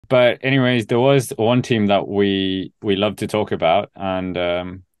But anyways, there was one team that we love to talk about and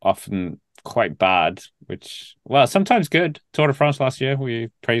often quite bad, which well, sometimes good. Tour de France last year, we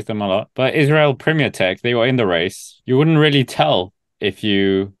praised them a lot. But Israel Premier Tech, they were in the race. You wouldn't really tell if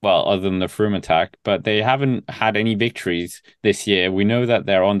you, well, other than the Froome attack, but they haven't had any victories this year. We know that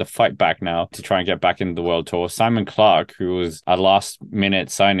they're on the fight back now to try and get back into the World Tour. Simon Clark, who was a last minute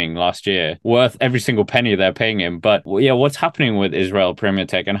signing last year, worth every single penny they're paying him. But yeah, what's happening with Israel Premier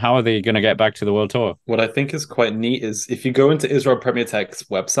Tech and how are they going to get back to the World Tour? What I think is quite neat is if you go into Israel Premier Tech's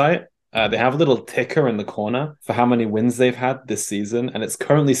website, they have a little ticker in the corner for how many wins they've had this season, and it's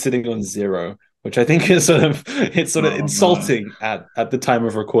currently sitting on zero, which I think is sort of Oh no. insulting at the time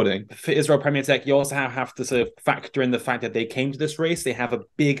of recording. For Israel Premier Tech, you also have to sort of factor in the fact that they came to this race. They have a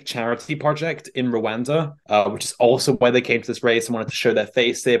big charity project in Rwanda, which is also why they came to this race and wanted to show their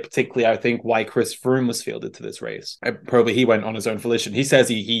face there. Particularly, I think why Chris Froome was fielded to this race. Probably he went on his own volition. He says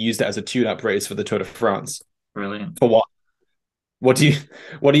he used it as a tune-up race for the Tour de France. Brilliant. For what? What do you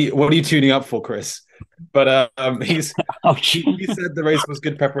what are you tuning up for, Chris? But Ouch. he said the race was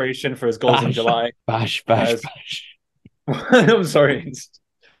good preparation for his goals in Bash, July. bash, bash, As bash. I'm sorry,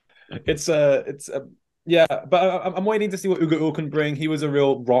 it's yeah, but I'm waiting to see what Ugo can bring. He was a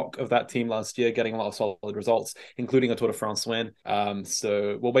real rock of that team last year, getting a lot of solid results, including a Tour de France win.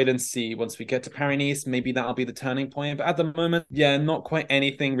 So we'll wait and see once we get to Paris-Nice. Maybe that'll be the turning point. But at the moment, yeah, not quite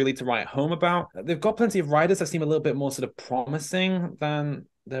anything really to write home about. They've got plenty of riders that seem a little bit more sort of promising than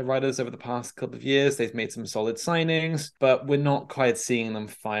their riders over the past couple of years. They've made some solid signings, but we're not quite seeing them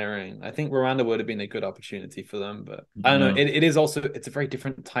firing. I think Rwanda would have been a good opportunity for them, but I don't know. Yeah. It is also it's a very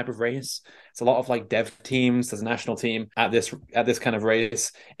different type of race. It's a lot of like dev teams. There's a national team at this kind of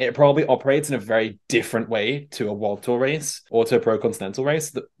race. It probably operates in a very different way to a World Tour race or to a Pro Continental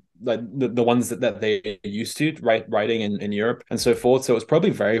race. Like the ones that they used to riding in Europe and so forth. So it was probably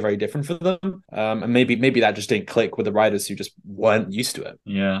very, very different for them. And maybe that just didn't click with the riders who just weren't used to it.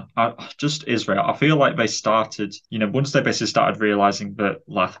 Yeah, just Israel. I feel like they started, once they basically started realizing that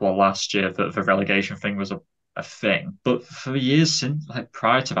last year that the relegation thing was a thing. But for years since, like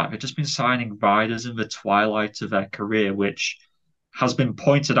prior to that, they've just been signing riders in the twilight of their career, which has been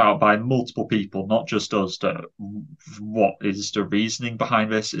pointed out by multiple people, not just us, that what is the reasoning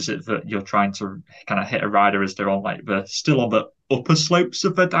behind this? Is it that you're trying to kind of hit a rider as they're on like the still on the upper slopes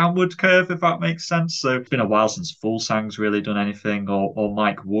of the downward curve, if that makes sense? So it's been a while since Fuglsang's really done anything, or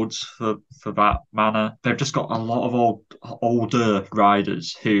Mike Woods for that manner. They've just got a lot of older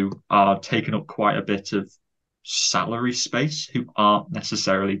riders who are taking up quite a bit of salary space who aren't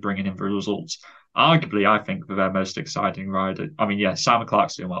necessarily bringing in the results. Arguably, I think they're their most exciting rider. I mean, yeah, Simon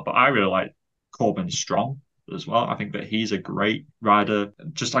Clark's doing well, but I really like Corbin Strong as well. I think that he's a great rider,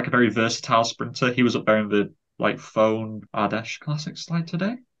 just like a very versatile sprinter. He was up there in the like Phone Ardèche Classics like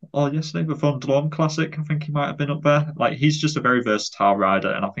today or yesterday, the Phone Delorme Classic. I think he might have been up there. Like he's just a very versatile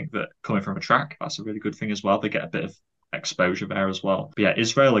rider, and I think that coming from a track, that's a really good thing as well. They get a bit of exposure there as well. But yeah,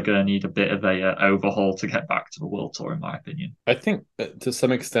 Israel are going to need a bit of a overhaul to get back to the World Tour, in my opinion. I think to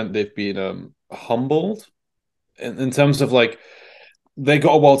some extent they've been humbled in terms of like they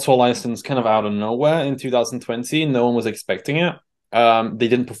got a World Tour license kind of out of nowhere in 2020. No one was expecting it. They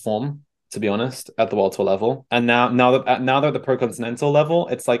didn't perform, to be honest, at the World Tour level. And now they're at the Pro Continental level.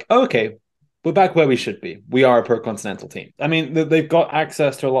 It's like, oh, okay, we're back where we should be. We are a Pro Continental team. I mean, they've got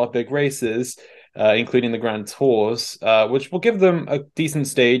access to a lot of big races, including the Grand Tours, which will give them a decent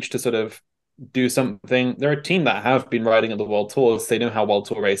stage to sort of do something. They're a team that have been riding at the World Tours. They know how World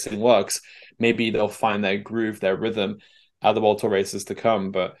Tour racing works. Maybe they'll find their groove, their rhythm at the World Tour races to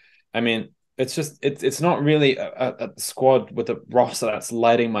come. But I mean, it's not really a squad with a roster that's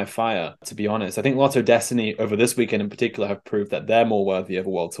lighting my fire, to be honest. I think Lotto Destiny over this weekend in particular have proved that they're more worthy of a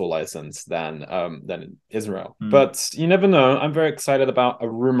World Tour license than Israel. Mm. But you never know. I'm very excited about a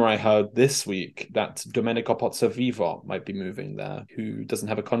rumor I heard this week that Domenico Pozzovivo might be moving there, who doesn't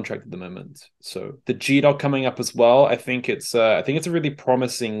have a contract at the moment. So the G Dog coming up as well. I think it's a really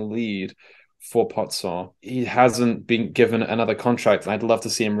promising lead for Pozzo. He hasn't been given another contract, and I'd love to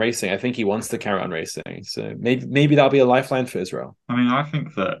see him racing. I think he wants to carry on racing. So maybe that'll be a lifeline for Israel. I mean, I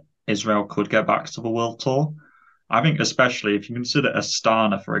think that Israel could get back to the World Tour. I think especially if you consider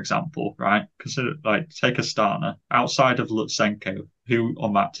Astana, for example, right? Consider like take Astana outside of Lutsenko, who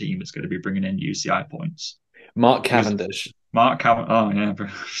on that team is going to be bringing in UCI points. Mark Who's Cavendish. Mark Cav? Oh yeah,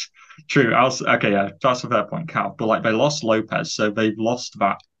 true. Okay, yeah, that's a fair point, Cav. But like they lost Lopez, so they've lost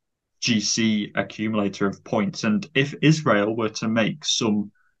that GC accumulator of points. And if Israel were to make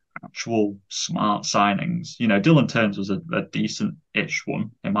some actual smart signings. Dylan Turns was a decent-ish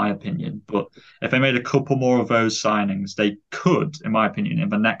one, in my opinion. But if they made a couple more of those signings, they could, in my opinion, in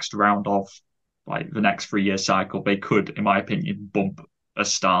the next round of like the next 3 year cycle, they could, in my opinion, bump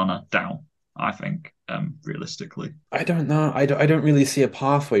Astana down. I think, realistically. I don't know. I don't really see a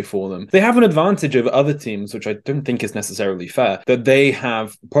pathway for them. They have an advantage over other teams, which I don't think is necessarily fair, that they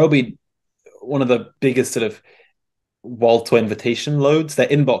have probably one of the biggest sort of World Tour invitation loads. Their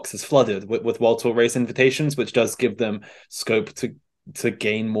inbox is flooded with World Tour race invitations, which does give them scope to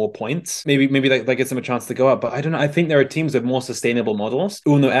gain more points. Maybe that gives them a chance to go up. But I don't know. I think there are teams with more sustainable models.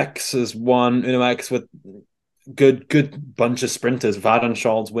 Uno X is one. Uno X with good bunch of sprinters.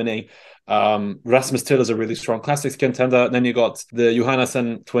 Vadenschald's winning. Rasmus Till is a really strong classics contender. And then you got the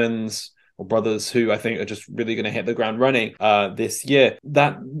Johannesson twins or brothers who I think are just really going to hit the ground running this year.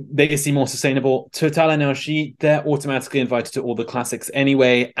 That they seem more sustainable. Total Energy, they're automatically invited to all the classics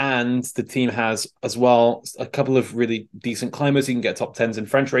anyway, and the team has as well a couple of really decent climbers. You can get top tens in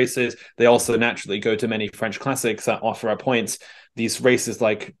French races. They also naturally go to many French classics that offer up points. These races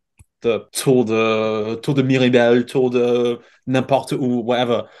like the Tour de Miribel, Tour de n'importe où,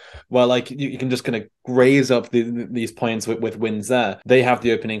 whatever, where like you can just kind of graze up these points with wins there. They have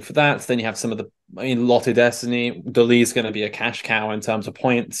the opening for that. Then you have some of the, Lotte Destiny. Dali's going to be a cash cow in terms of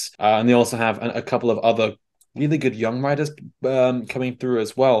points. And they also have a couple of other really good young riders coming through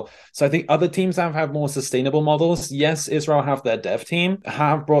as well. So I think other teams have more sustainable models. Yes, Israel have their dev team,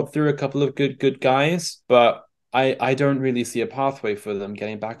 have brought through a couple of good guys, but I don't really see a pathway for them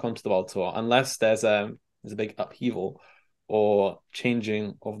getting back onto the World Tour unless there's a big upheaval or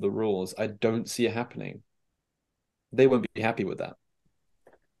changing of the rules. I don't see it happening. They won't be happy with that.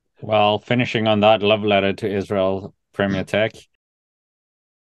 Well, finishing on that love letter to Israel Premier Tech,